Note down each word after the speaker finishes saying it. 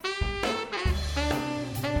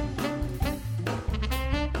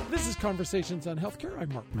This is Conversations on Healthcare.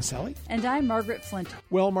 I'm Mark Maselli. And I'm Margaret Flint.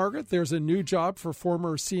 Well, Margaret, there's a new job for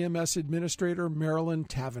former CMS Administrator Marilyn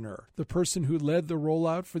Tavenner. The person who led the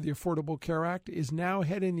rollout for the Affordable Care Act is now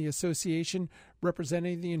heading the association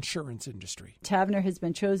representing the insurance industry. Tavenner has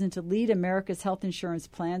been chosen to lead America's Health Insurance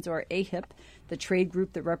Plans, or AHIP, the trade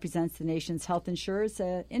group that represents the nation's health insurers,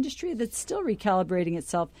 an industry that's still recalibrating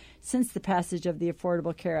itself since the passage of the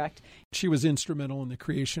Affordable Care Act. She was instrumental in the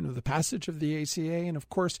creation of the passage of the ACA, and of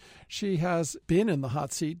course, she has been in the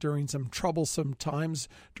hot seat during some troublesome times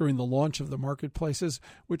during the launch of the marketplaces,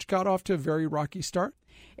 which got off to a very rocky start.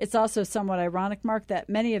 It's also somewhat ironic, Mark, that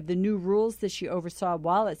many of the new rules that she oversaw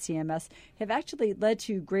while at CMS have actually led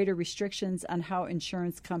to greater restrictions on how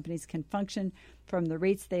insurance companies can function, from the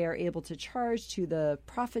rates they are able to charge to the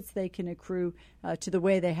profits they can accrue to the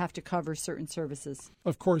way they have to cover certain services.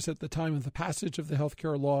 Of course, at the time of the passage of the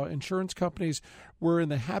healthcare law, insurance companies were in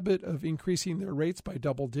the habit of increasing their rates by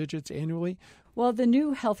double digits annually. Well, the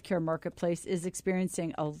new healthcare marketplace is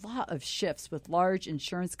experiencing a lot of shifts, with large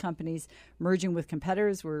insurance companies merging with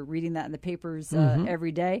competitors. We're reading that in the papers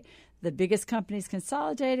every day. The biggest companies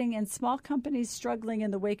consolidating and small companies struggling in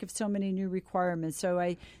the wake of so many new requirements. So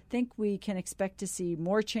I think we can expect to see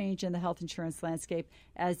more change in the health insurance landscape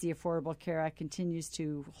as the Affordable Care Act continues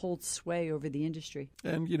to hold sway over the industry.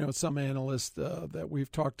 And, some analysts that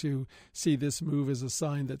we've talked to see this move as a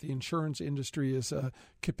sign that the insurance industry is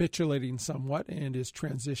capitulating somewhat and is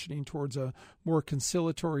transitioning towards a more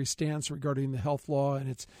conciliatory stance regarding the health law and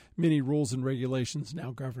its many rules and regulations now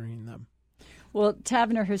governing them. Well,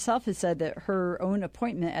 Tavenner herself has said that her own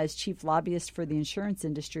appointment as chief lobbyist for the insurance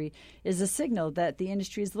industry is a signal that the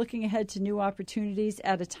industry is looking ahead to new opportunities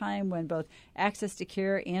at a time when both access to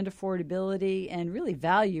care and affordability and really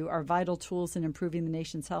value are vital tools in improving the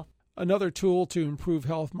nation's health. Another tool to improve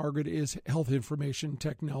health, Margaret, is health information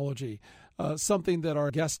technology, something that our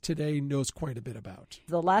guest today knows quite a bit about.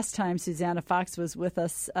 The last time Susannah Fox was with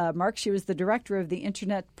us, Mark, she was the director of the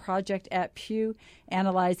Internet Project at Pew,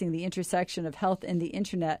 analyzing the intersection of health and the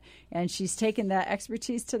Internet, and she's taken that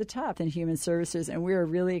expertise to the top in human services, and we are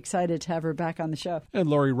really excited to have her back on the show. And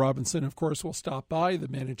Laurie Robinson, of course, will stop by. The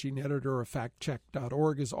managing editor of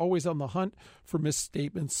factcheck.org is always on the hunt for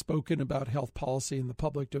misstatements spoken about health policy in the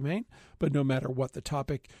public domain. But no matter what the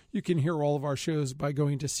topic, you can hear all of our shows by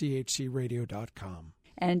going to chcradio.com.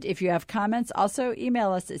 And if you have comments, also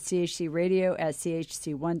email us at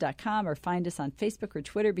chcradio@chc1.com or find us on Facebook or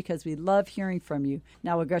Twitter, because we love hearing from you.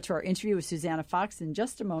 Now we'll go to our interview with Susannah Fox in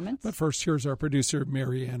just a moment. But first, here's our producer,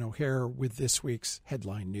 Marianne O'Hare, with this week's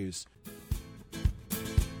headline news.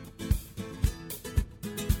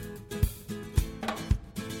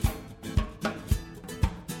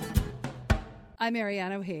 I'm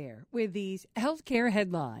Marianne O'Hare with these healthcare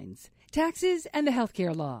headlines. Taxes and the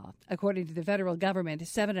healthcare law. According to the federal government,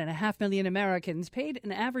 7.5 million Americans paid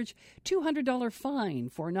an average $200 fine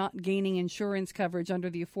for not gaining insurance coverage under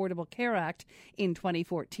the Affordable Care Act in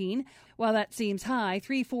 2014. While that seems high,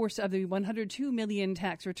 3/4 of the 102 million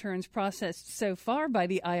tax returns processed so far by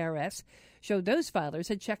the IRS showed those filers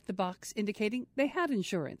had checked the box indicating they had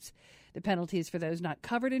insurance. The penalties for those not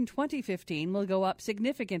covered in 2015 will go up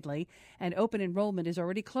significantly, and open enrollment is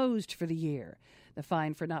already closed for the year. The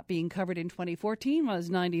fine for not being covered in 2014 was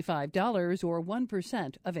 $95, or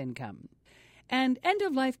 1% of income. And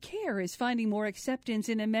end-of-life care is finding more acceptance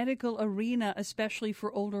in a medical arena, especially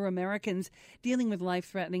for older Americans dealing with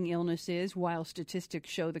life-threatening illnesses, while statistics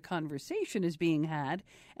show the conversation is being had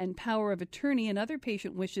and power of attorney and other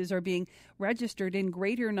patient wishes are being registered in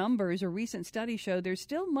greater numbers. A recent study showed there's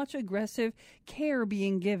still much aggressive care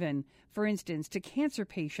being given, for instance, to cancer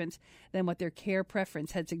patients, than what their care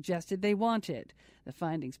preference had suggested they wanted. The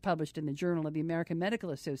findings published in the Journal of the American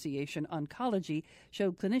Medical Association Oncology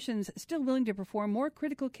showed clinicians still willing to perform more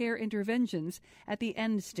critical care interventions at the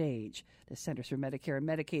end stage. The Centers for Medicare and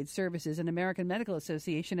Medicaid Services and American Medical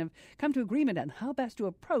Association have come to agreement on how best to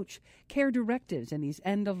approach care directives in these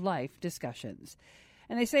end-of-life discussions.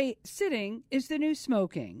 And they say sitting is the new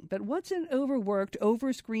smoking. But what's an overworked,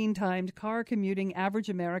 over-screen-timed, car-commuting average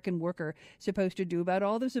American worker supposed to do about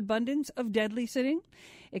all this abundance of deadly sitting?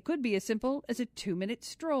 It could be as simple as a 2-minute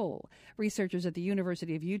stroll. Researchers at the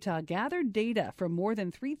University of Utah gathered data from more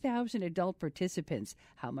than 3,000 adult participants,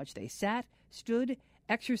 how much they sat, stood,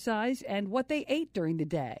 exercised, and what they ate during the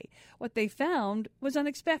day. What they found was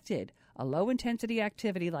unexpected. A low-intensity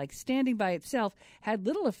activity like standing by itself had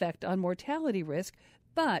little effect on mortality risk,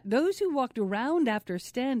 But those who walked around after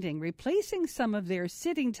standing, replacing some of their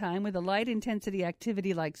sitting time with a light-intensity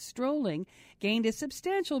activity like strolling, gained a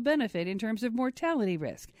substantial benefit in terms of mortality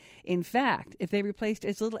risk. In fact, if they replaced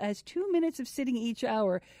as little as 2 minutes of sitting each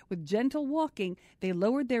hour with gentle walking, they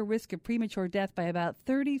lowered their risk of premature death by about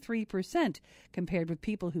 33% compared with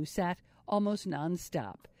people who sat almost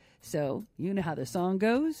nonstop. So, you know how the song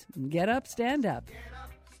goes. Get up, stand up. Get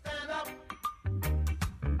up, stand up.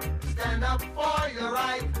 Stand up for your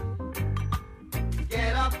right.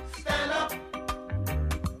 Get up, stand up.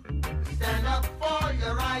 Stand up for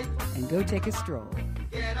your right. And go take a stroll.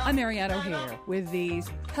 I'm Marianne O'Hare with these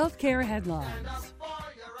healthcare headlines.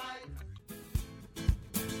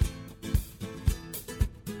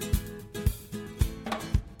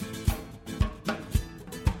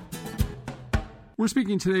 We're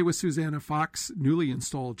speaking today with Susannah Fox, newly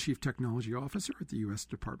installed Chief Technology Officer at the U.S.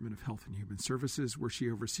 Department of Health and Human Services, where she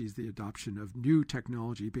oversees the adoption of new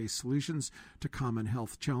technology-based solutions to common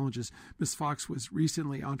health challenges. Ms. Fox was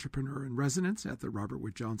recently entrepreneur in residence at the Robert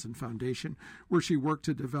Wood Johnson Foundation, where she worked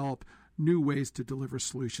to develop new ways to deliver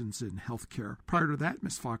solutions in healthcare. Prior to that,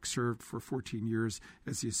 Ms. Fox served for 14 years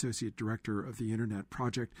as the Associate Director of the Internet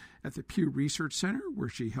Project at the Pew Research Center, where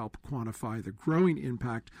she helped quantify the growing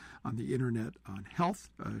impact on the Internet on health.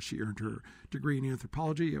 She earned her degree in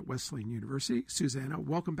anthropology at Wesleyan University. Susannah,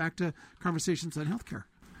 welcome back to Conversations on Healthcare.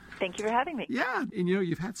 Thank you for having me. Yeah, and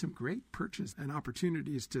you've had some great perches and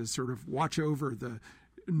opportunities to sort of watch over the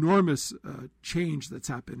enormous change that's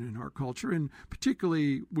happened in our culture, and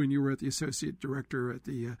particularly when you were at the Associate Director at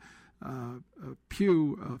the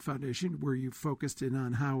Pew Foundation, where you focused in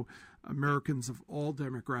on how Americans of all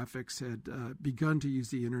demographics had begun to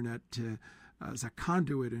use the Internet as a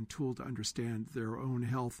conduit and tool to understand their own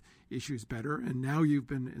health issues better. And now you've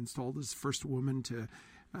been installed as first woman to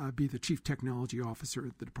be the Chief Technology Officer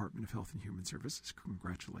at the Department of Health and Human Services.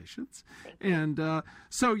 Congratulations. And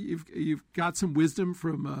so you've got some wisdom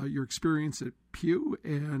from your experience at Pew,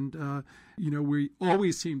 and we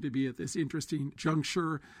always seem to be at this interesting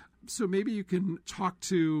juncture. So maybe you can talk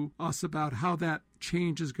to us about how that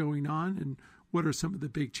change is going on and what are some of the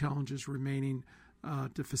big challenges remaining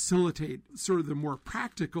to facilitate sort of the more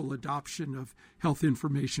practical adoption of health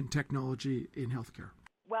information technology in healthcare.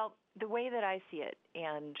 Well, the way that I see it,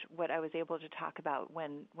 and what I was able to talk about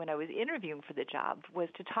when I was interviewing for the job, was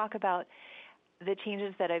to talk about the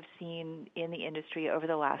changes that I've seen in the industry over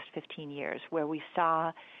the last 15 years, where we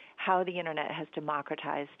saw how the Internet has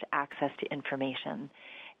democratized access to information.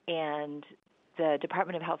 And the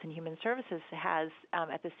Department of Health and Human Services has,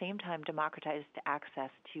 at the same time, democratized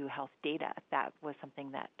access to health data. That was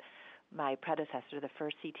something that my predecessor, the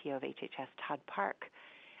first CTO of HHS, Todd Park,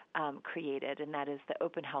 created, and that is the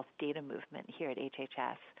open health data movement here at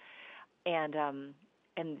HHS. And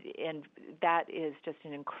that is just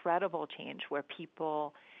an incredible change where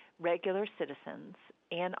people, regular citizens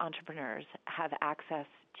and entrepreneurs, have access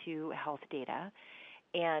to health data.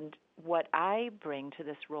 And what I bring to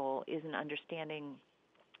this role is an understanding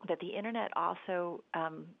that the Internet also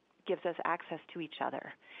gives us access to each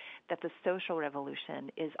other, that the social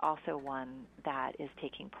revolution is also one that is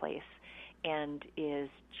taking place and is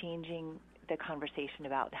changing the conversation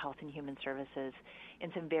about health and human services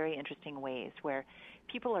in some very interesting ways, where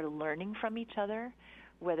people are learning from each other,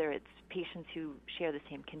 whether it's patients who share the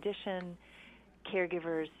same condition,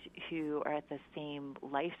 caregivers who are at the same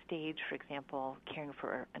life stage, for example, caring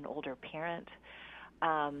for an older parent,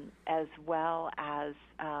 as well as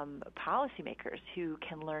policymakers who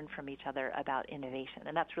can learn from each other about innovation.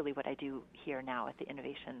 And that's really what I do here now at the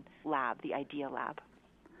Innovation Lab, the Idea Lab.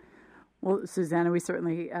 Well, Susannah, we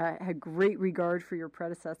certainly had great regard for your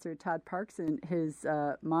predecessor, Todd Parks, and his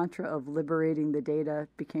mantra of liberating the data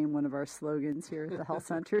became one of our slogans here at the Health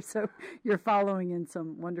Center. So you're following in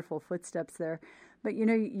some wonderful footsteps there. But, you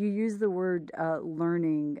use the word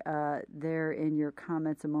learning there in your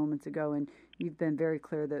comments a moment ago, and you've been very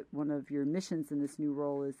clear that one of your missions in this new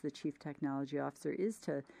role as the Chief Technology Officer is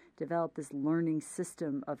to develop this learning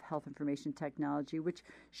system of health information technology, which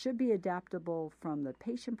should be adaptable from the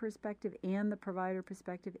patient perspective and the provider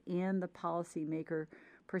perspective and the policymaker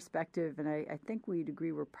perspective. And I think we'd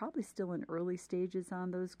agree we're probably still in early stages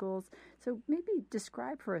on those goals. So maybe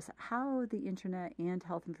describe for us how the Internet and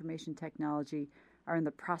health information technology are in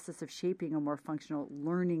the process of shaping a more functional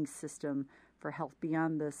learning system for health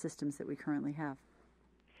beyond the systems that we currently have.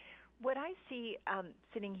 What I see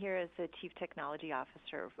sitting here as the Chief Technology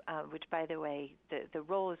Officer, which, by the way, the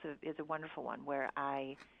role is a wonderful one, where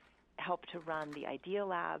I help to run the Idea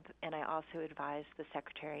Lab, and I also advise the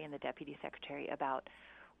Secretary and the Deputy Secretary about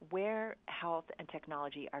where health and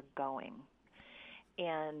technology are going.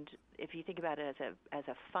 And if you think about it as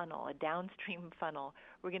a funnel, a downstream funnel,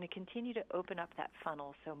 we're going to continue to open up that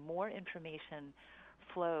funnel so more information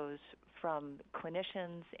flows from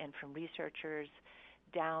clinicians and from researchers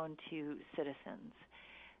down to citizens.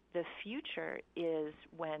 The future is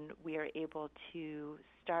when we are able to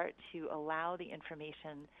start to allow the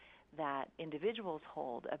information that individuals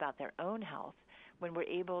hold about their own health, when we're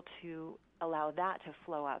able to allow that to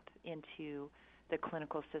flow up into the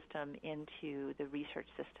clinical system, into the research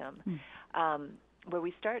system, where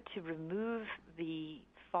we start to remove the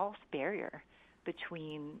false barrier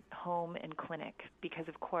between home and clinic. Because,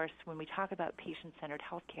 of course, when we talk about patient-centered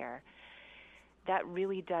healthcare, that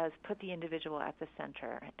really does put the individual at the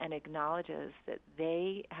center and acknowledges that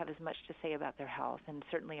they have as much to say about their health and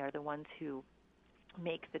certainly are the ones who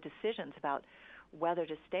make the decisions about whether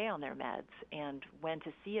to stay on their meds and when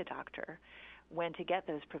to see a doctor, when to get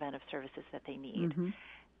those preventive services that they need.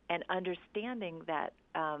 And understanding that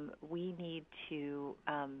we need to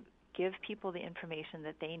give people the information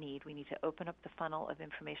that they need. We need to open up the funnel of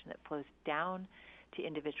information that flows down to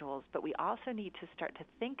individuals, but we also need to start to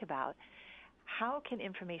think about how can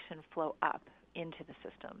information flow up into the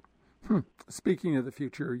system. Speaking of the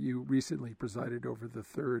future, you recently presided over the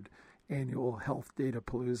third annual Health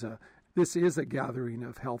Datapalooza. This is a gathering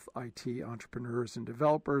of health IT entrepreneurs and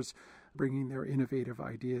developers bringing their innovative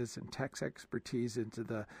ideas and tech expertise into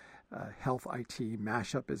the health IT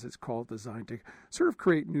mashup, as it's called, designed to sort of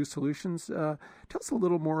create new solutions. Tell us a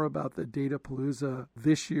little more about the Datapalooza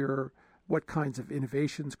this year, what kinds of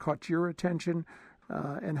innovations caught your attention,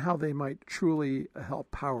 and how they might truly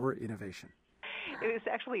help power innovation. It was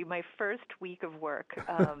actually my first week of work,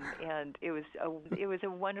 and it was a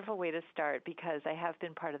wonderful way to start because I have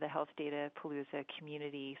been part of the Health Datapalooza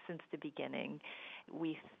community since the beginning.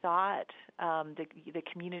 We thought the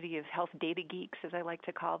community of health data geeks, as I like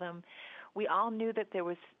to call them, we all knew that there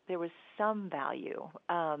was some value.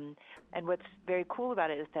 And what's very cool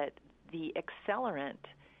about it is that the accelerant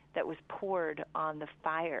that was poured on the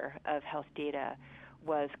fire of health data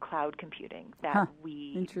was cloud computing, that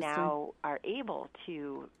we now are able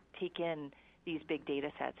to take in these big data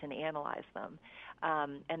sets and analyze them.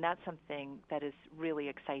 And that's something that is really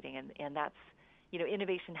exciting. And that's,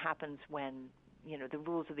 innovation happens when, the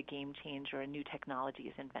rules of the game change or a new technology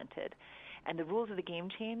is invented. And the rules of the game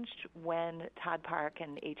changed when Todd Park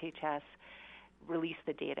and HHS released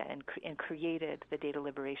the data and created the data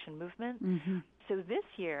liberation movement. So this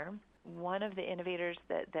year, one of the innovators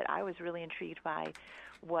that I was really intrigued by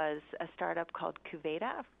was a startup called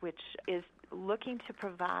Cuveta, which is looking to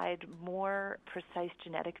provide more precise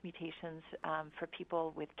genetic mutations for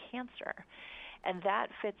people with cancer. And that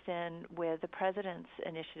fits in with the President's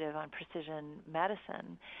initiative on precision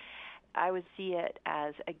medicine. I would see it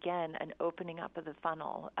as, again, an opening up of the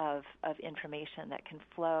funnel of information that can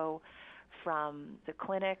flow from the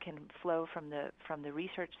clinic and flow from the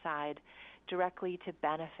research side directly to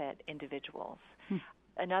benefit individuals.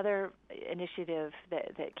 Another initiative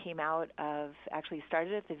that came out of, actually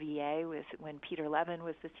started at the VA, was when Peter Levin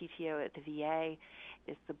was the CTO at the VA,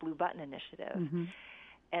 is the Blue Button Initiative.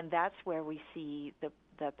 And that's where we see the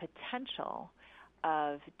potential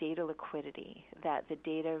of data liquidity, that the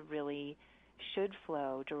data really should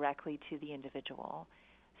flow directly to the individual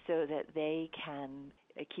so that they can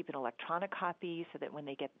keep an electronic copy so that when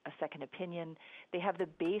they get a second opinion, they have the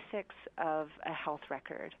basics of a health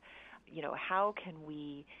record. How can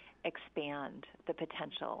we expand the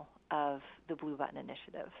potential of the Blue Button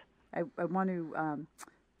Initiative? I want to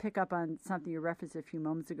pick up on something you referenced a few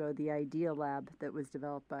moments ago, the Idea Lab that was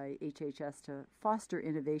developed by HHS to foster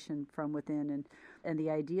innovation from within. And the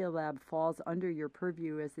Idea Lab falls under your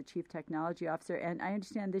purview as the Chief Technology Officer. And I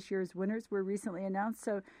understand this year's winners were recently announced.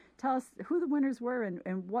 So tell us who the winners were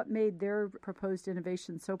and what made their proposed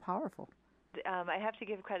innovation so powerful. I have to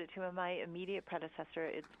give credit to my immediate predecessor.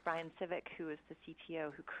 It's Brian Civic, who is the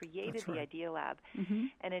CTO, who created the Idea Lab.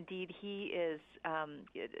 And indeed, he is,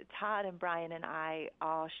 Todd and Brian and I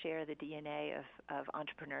all share the DNA of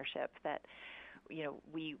entrepreneurship, that,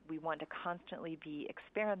 we want to constantly be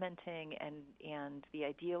experimenting, and the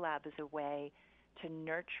Idea Lab is a way to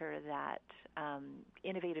nurture that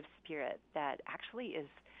innovative spirit that actually is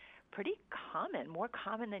pretty common, more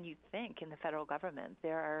common than you'd think in the federal government.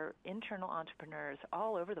 There are internal entrepreneurs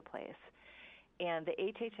all over the place. And the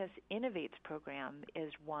HHS Innovates program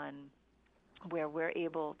is one where we're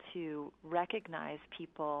able to recognize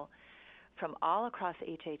people from all across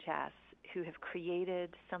HHS who have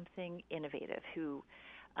created something innovative, who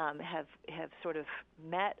have sort of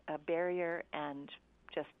met a barrier and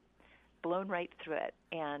just blown right through it.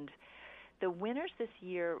 And the winners this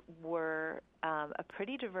year were a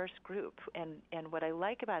pretty diverse group, and what I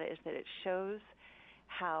like about it is that it shows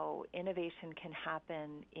how innovation can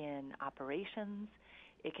happen in operations,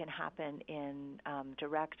 it can happen in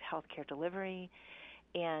direct healthcare delivery,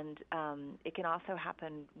 and it can also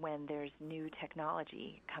happen when there's new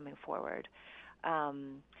technology coming forward.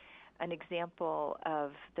 An example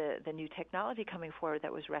of the new technology coming forward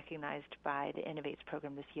that was recognized by the Innovates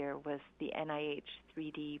program this year was the NIH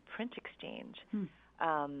 3D print exchange.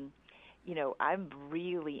 I'm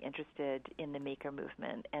really interested in the maker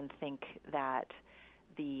movement and think that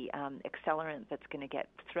the accelerant that's going to get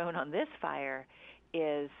thrown on this fire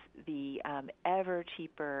is the ever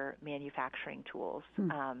cheaper manufacturing tools.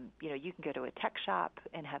 You can go to a tech shop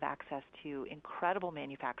and have access to incredible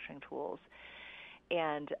manufacturing tools.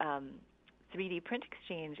 And 3D Print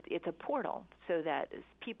Exchange, it's a portal so that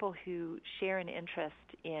people who share an interest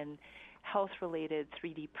in health-related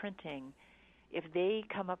 3D printing, if they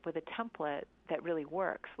come up with a template that really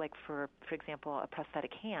works, like for example, a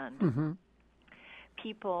prosthetic hand,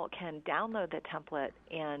 people can download the template,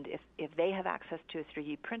 and if they have access to a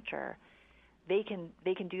 3D printer, they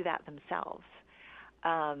can do that themselves.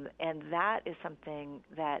 And that is something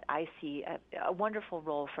that I see a wonderful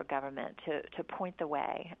role for government to point the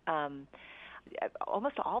way.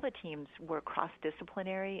 Almost all the teams were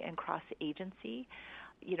cross-disciplinary and cross-agency.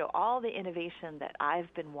 All the innovation that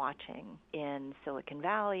I've been watching in Silicon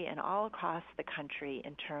Valley and all across the country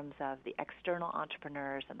in terms of the external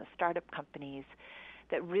entrepreneurs and the startup companies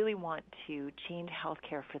that really want to change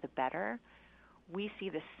healthcare for the better, we see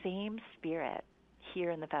the same spirit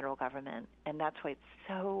here in the federal government, and that's why it's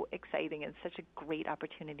so exciting and such a great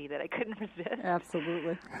opportunity that I couldn't resist.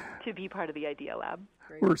 Absolutely. To be part of the Idea Lab.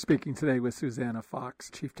 Great. We're speaking today with Susannah Fox,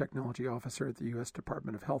 Chief Technology Officer at the U.S.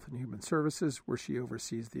 Department of Health and Human Services, where she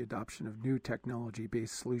oversees the adoption of new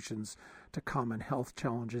technology-based solutions to common health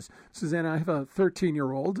challenges. Susannah, I have a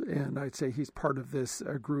 13-year-old, and I'd say he's part of this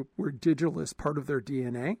group where digital is part of their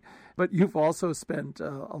DNA. But you've also spent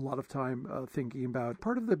a lot of time thinking about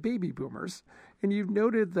part of the baby boomers, and you've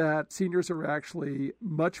noted that seniors are actually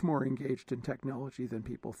much more engaged in technology than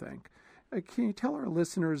people think. Can you tell our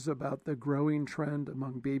listeners about the growing trend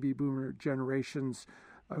among baby boomer generations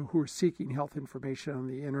who are seeking health information on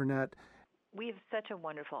the internet? We have such a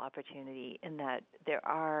wonderful opportunity in that there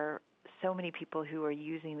are so many people who are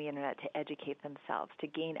using the internet to educate themselves, to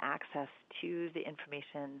gain access to the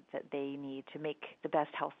information that they need to make the best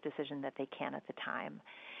health decision that they can at the time.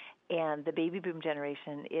 And the baby boom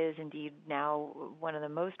generation is indeed now one of the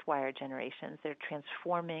most wired generations. They're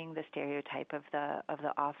transforming the stereotype of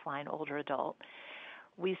the offline older adult.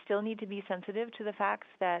 We still need to be sensitive to the facts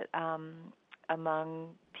that among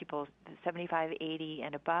people 75, 80,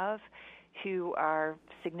 and above who are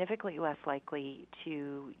significantly less likely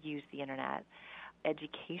to use the internet,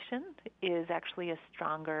 education is actually a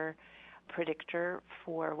stronger predictor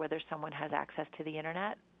for whether someone has access to the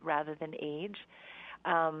internet rather than age.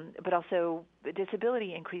 But also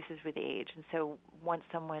disability increases with age. And so once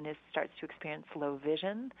someone starts to experience low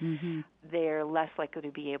vision, they're less likely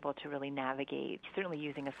to be able to really navigate, certainly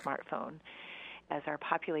using a smartphone. As our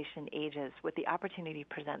population ages, what the opportunity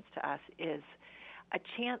presents to us is a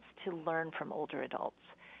chance to learn from older adults.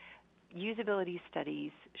 Usability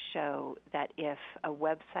studies show that if a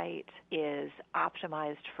website is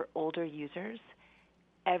optimized for older users,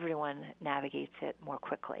 everyone navigates it more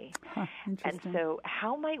quickly. And so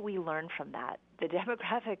how might we learn from that? The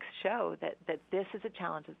demographics show that this is a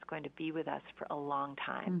challenge that's going to be with us for a long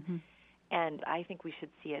time. And I think we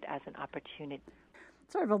should see it as an opportunity.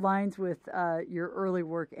 Sort of aligns with your early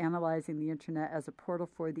work analyzing the internet as a portal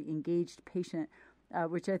for the engaged patient,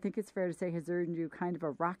 which I think it's fair to say has earned you kind of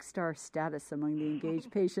a rock star status among the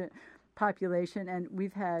engaged patient population. And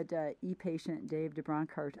we've had e-patient Dave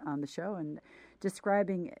DeBronkart on the show and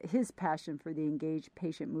describing his passion for the engaged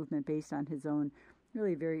patient movement based on his own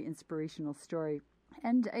really very inspirational story.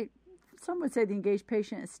 And some would say the engaged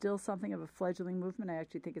patient is still something of a fledgling movement. I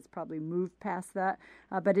actually think it's probably moved past that,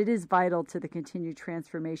 but it is vital to the continued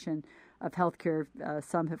transformation of healthcare.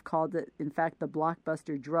 Some have called it, in fact, the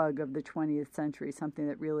blockbuster drug of the 20th century, something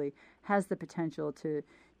that really has the potential to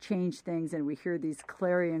change things, and we hear these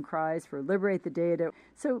clarion cries for liberate the data.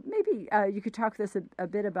 So maybe you could talk to us a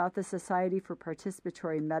bit about the Society for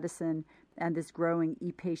Participatory Medicine and this growing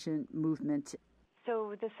e-patient movement.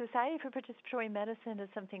 So the Society for Participatory Medicine is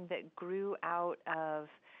something that grew out of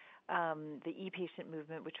the e-patient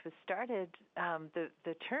movement, which was started,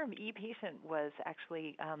 the term e-patient was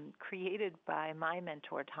actually created by my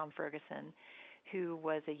mentor, Tom Ferguson, who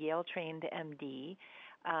was a Yale-trained MD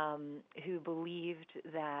who believed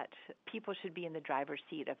that people should be in the driver's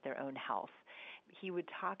seat of their own health. He would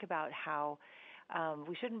talk about how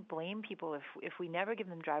we shouldn't blame people if we never give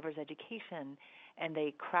them driver's education and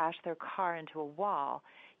they crash their car into a wall.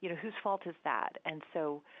 Whose fault is that? And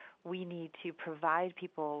so we need to provide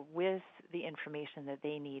people with the information that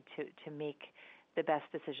they need to make the best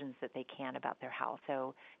decisions that they can about their health.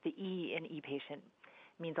 So the E in e-patient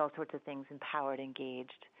means all sorts of things: empowered,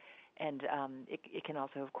 engaged, and it can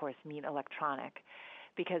also, of course, mean electronic,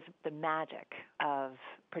 because the magic of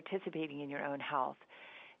participating in your own health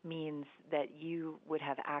means that you would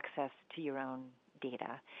have access to your own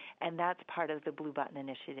data. And that's part of the Blue Button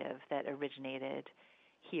initiative that originated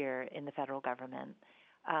here in the federal government.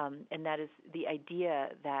 And that is the idea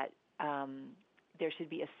that there should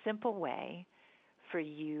be a simple way for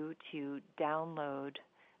you to download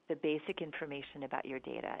the basic information about your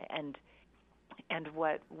data. And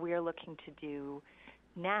what we're looking to do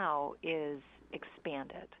now is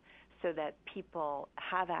expand it so that people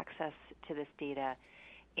have access to this data,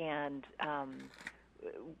 and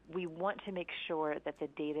we want to make sure that the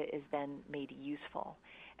data is then made useful.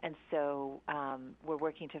 And so we're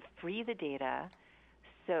working to free the data,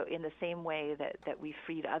 so in the same way that we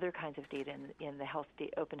freed other kinds of data in the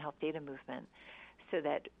open health data movement, so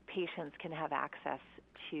that patients can have access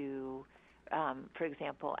to, for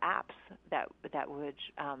example, apps that would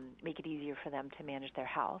make it easier for them to manage their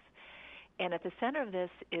health. And at the center of this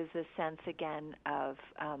is a sense, again, of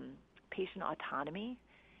patient autonomy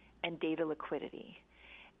and data liquidity.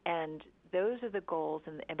 And those are the goals.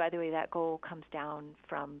 And by the way, that goal comes down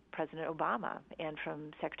from President Obama and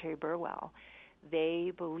from Secretary Burwell.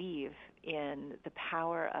 They believe in the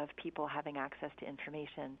power of people having access to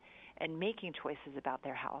information and making choices about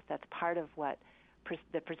their health. That's part of what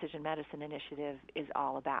the Precision Medicine Initiative is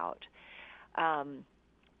all about.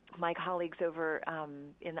 My colleagues over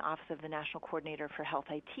in the Office of the National Coordinator for Health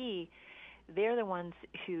IT, they're the ones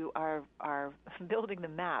who are building the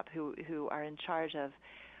map, who are in charge of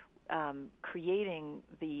creating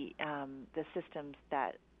the systems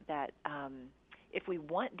that if we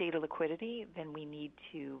want data liquidity, then we need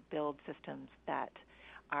to build systems that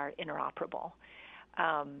are interoperable.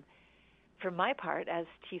 For my part, as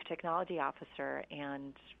Chief Technology Officer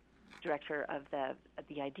and Director of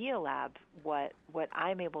the IDEA Lab, what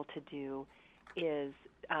I'm able to do is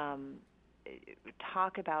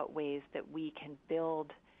talk about ways that we can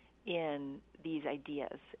build in these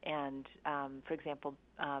ideas and, for example,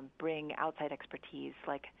 bring outside expertise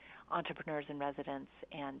like entrepreneurs in residence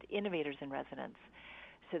and innovators in residence,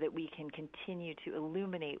 so that we can continue to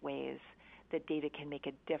illuminate ways that data can make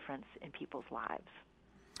a difference in people's lives.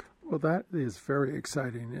 Well, that is very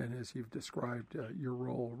exciting, and as you've described, your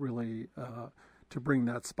role really to bring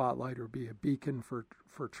that spotlight or be a beacon for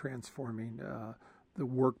transforming the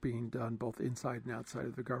work being done both inside and outside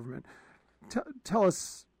of the government. Tell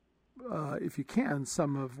us, if you can,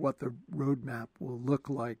 some of what the roadmap will look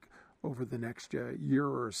like over the next year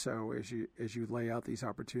or so as you lay out these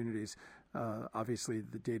opportunities. Obviously,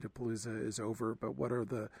 the Datapalooza is over, but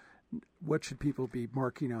what should people be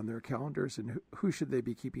marking on their calendars, and who should they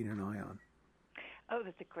be keeping an eye on? Oh,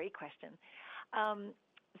 that's a great question.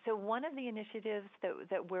 So one of the initiatives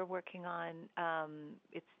that we're working on,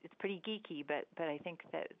 it's pretty geeky, but I think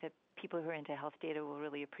that people who are into health data will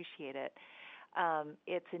really appreciate it.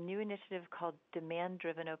 It's a new initiative called Demand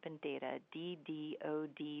Driven Open Data,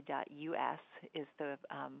 ddod.us is the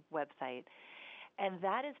website. And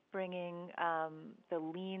that is bringing the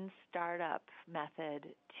lean startup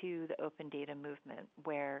method to the open data movement,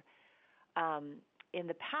 where in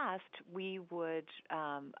the past we would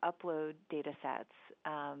upload data sets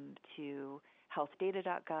to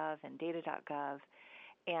healthdata.gov and data.gov,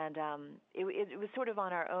 and it was sort of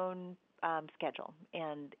on our own schedule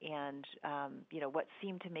and what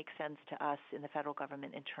seemed to make sense to us in the federal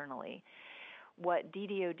government internally. What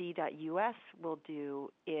ddod.us will do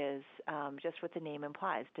is just what the name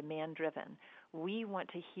implies, demand-driven. We want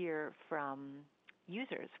to hear from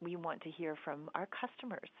users. We want to hear from our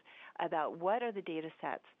customers about what are the data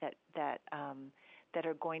sets that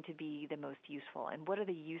are going to be the most useful, and what are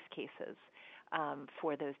the use cases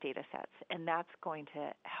for those data sets. And that's going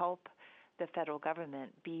to help the federal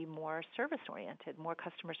government be more service-oriented, more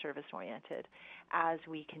customer service-oriented as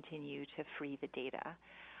we continue to free the data.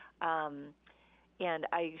 And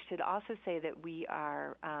I should also say that we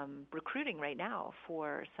are recruiting right now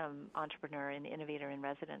for some entrepreneur and innovator in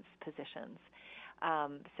residence positions.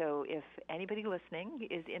 So if anybody listening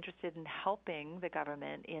is interested in helping the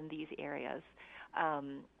government in these areas,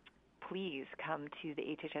 please come to the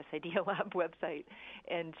HHS IDEA Lab website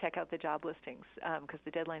and check out the job listings, because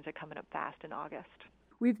the deadlines are coming up fast in August.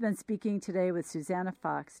 We've been speaking today with Susannah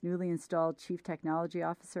Fox, newly installed Chief Technology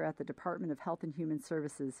Officer at the Department of Health and Human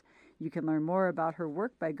Services. You can learn more about her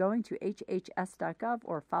work by going to hhs.gov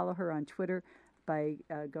or follow her on Twitter by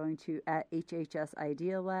going to @HHS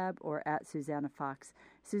Idea Lab or @Susannah Fox.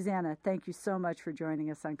 Susannah, thank you so much for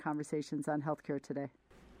joining us on Conversations on Healthcare today.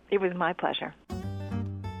 It was my pleasure.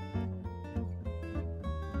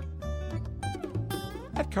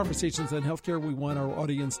 At Conversations on Healthcare, we want our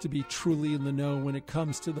audience to be truly in the know when it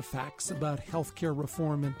comes to the facts about healthcare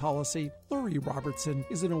reform and policy. Lori Robertson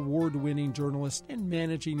is an award-winning journalist and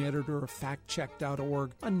managing editor of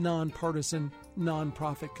factcheck.org, a nonpartisan,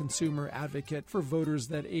 nonprofit consumer advocate for voters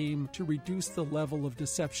that aim to reduce the level of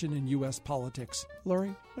deception in U.S. politics.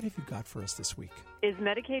 Lori, what have you got for us this week? Is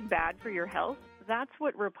Medicaid bad for your health? That's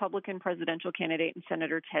what Republican presidential candidate and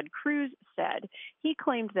Senator Ted Cruz said. He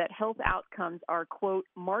claimed that health outcomes are, quote,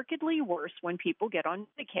 markedly worse when people get on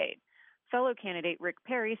Medicaid. Fellow candidate Rick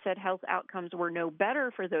Perry said health outcomes were no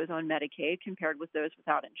better for those on Medicaid compared with those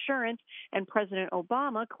without insurance, and President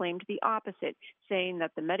Obama claimed the opposite, saying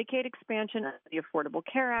that the Medicaid expansion of the Affordable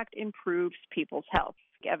Care Act improves people's health.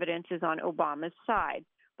 Evidence is on Obama's side,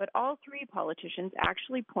 but all three politicians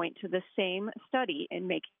actually point to the same study in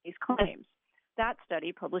making these claims. That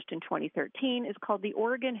study, published in 2013, is called the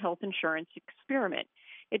Oregon Health Insurance Experiment.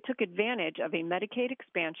 It took advantage of a Medicaid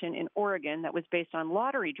expansion in Oregon that was based on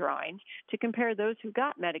lottery drawings to compare those who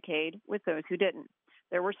got Medicaid with those who didn't.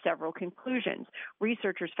 There were several conclusions.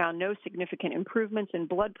 Researchers found no significant improvements in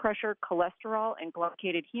blood pressure, cholesterol, and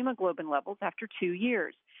glycated hemoglobin levels after 2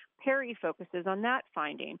 years. Perry focuses on that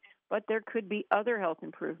finding, but there could be other health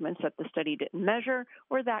improvements that the study didn't measure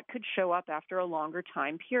or that could show up after a longer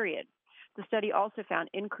time period. The study also found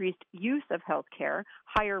increased use of health care,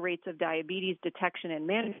 higher rates of diabetes detection and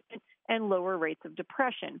management, and lower rates of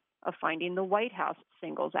depression, a finding the White House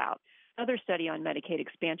singles out. Another study on Medicaid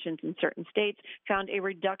expansions in certain states found a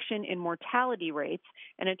reduction in mortality rates,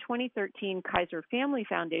 and a 2013 Kaiser Family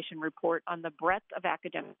Foundation report on the breadth of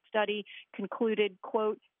academic study concluded,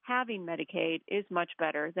 quote, having Medicaid is much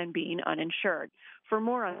better than being uninsured. For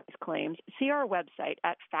more on these claims, see our website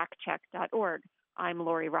at factcheck.org. I'm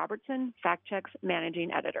Lori Robertson, FactCheck's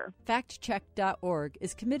managing editor. FactCheck.org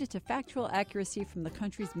is committed to factual accuracy from the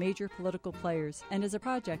country's major political players and is a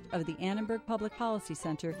project of the Annenberg Public Policy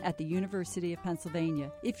Center at the University of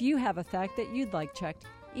Pennsylvania. If you have a fact that you'd like checked,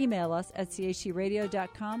 email us at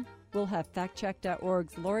chcradio.com. We'll have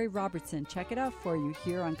FactCheck.org's Lori Robertson check it out for you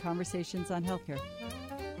here on Conversations on Healthcare.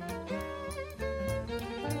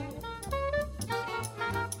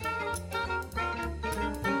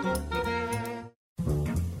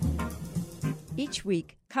 Each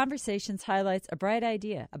week, Conversations highlights a bright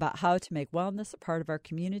idea about how to make wellness a part of our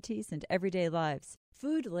communities and everyday lives.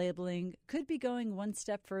 Food labeling could be going one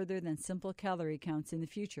step further than simple calorie counts in the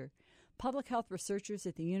future. Public health researchers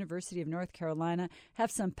at the University of North Carolina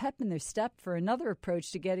have some pep in their step for another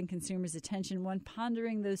approach to getting consumers' attention when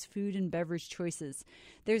pondering those food and beverage choices.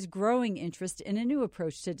 There's growing interest in a new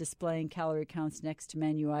approach to displaying calorie counts next to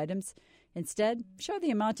menu items. Instead, show the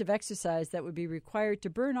amount of exercise that would be required to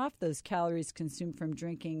burn off those calories consumed from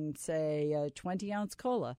drinking, say, a 20-ounce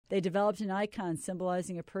cola. They developed an icon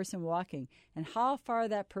symbolizing a person walking and how far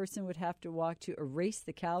that person would have to walk to erase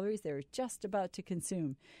the calories they were just about to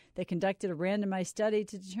consume. They conducted a randomized study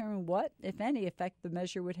to determine what, if any, effect the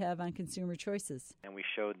measure would have on consumer choices. And we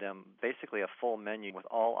showed them basically a full menu with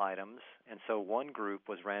all items. And so one group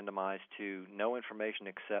was randomized to no information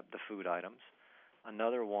except the food items.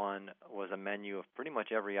 Another one was a menu of pretty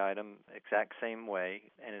much every item, exact same way,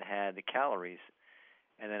 and it had the calories.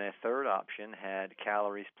 And then a third option had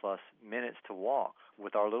calories plus minutes to walk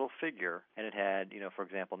with our little figure, and it had, for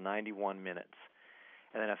example, 91 minutes.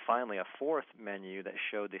 And then finally a fourth menu that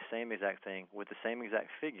showed the same exact thing with the same exact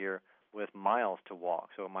figure with miles to walk,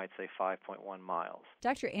 so it might say 5.1 miles.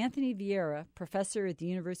 Dr. Anthony Vieira, professor at the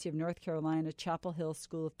University of North Carolina, Chapel Hill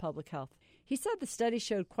School of Public Health. He said the study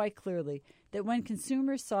showed quite clearly that when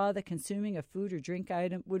consumers saw that consuming a food or drink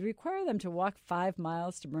item would require them to walk 5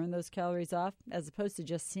 miles to burn those calories off, as opposed to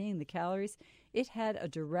just seeing the calories, it had a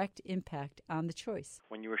direct impact on the choice.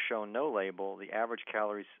 When you were shown no label, the average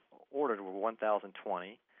calories ordered were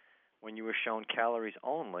 1,020. When you were shown calories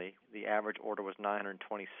only, the average order was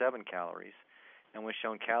 927 calories. And when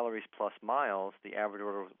shown calories plus miles, the average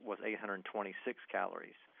order was 826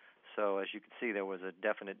 calories. So as you can see, there was a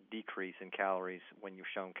definite decrease in calories when you're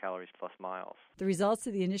shown calories plus miles. The results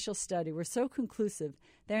of the initial study were so conclusive,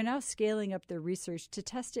 they are now scaling up their research to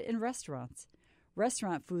test it in restaurants.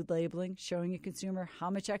 Restaurant food labeling, showing a consumer how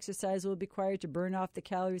much exercise will be required to burn off the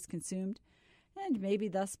calories consumed, and maybe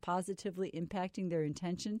thus positively impacting their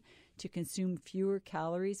intention to consume fewer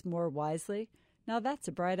calories more wisely. Now that's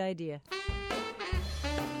a bright idea.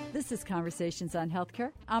 This is Conversations on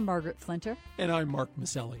Healthcare. I'm Margaret Flinter. And I'm Mark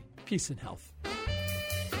Maselli. Peace and health.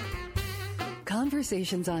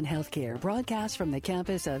 Conversations on Healthcare broadcast from the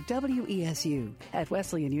campus of WESU at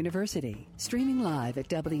Wesleyan University. Streaming live at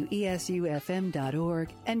WESUFM.org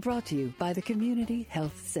and brought to you by the Community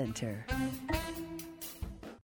Health Center.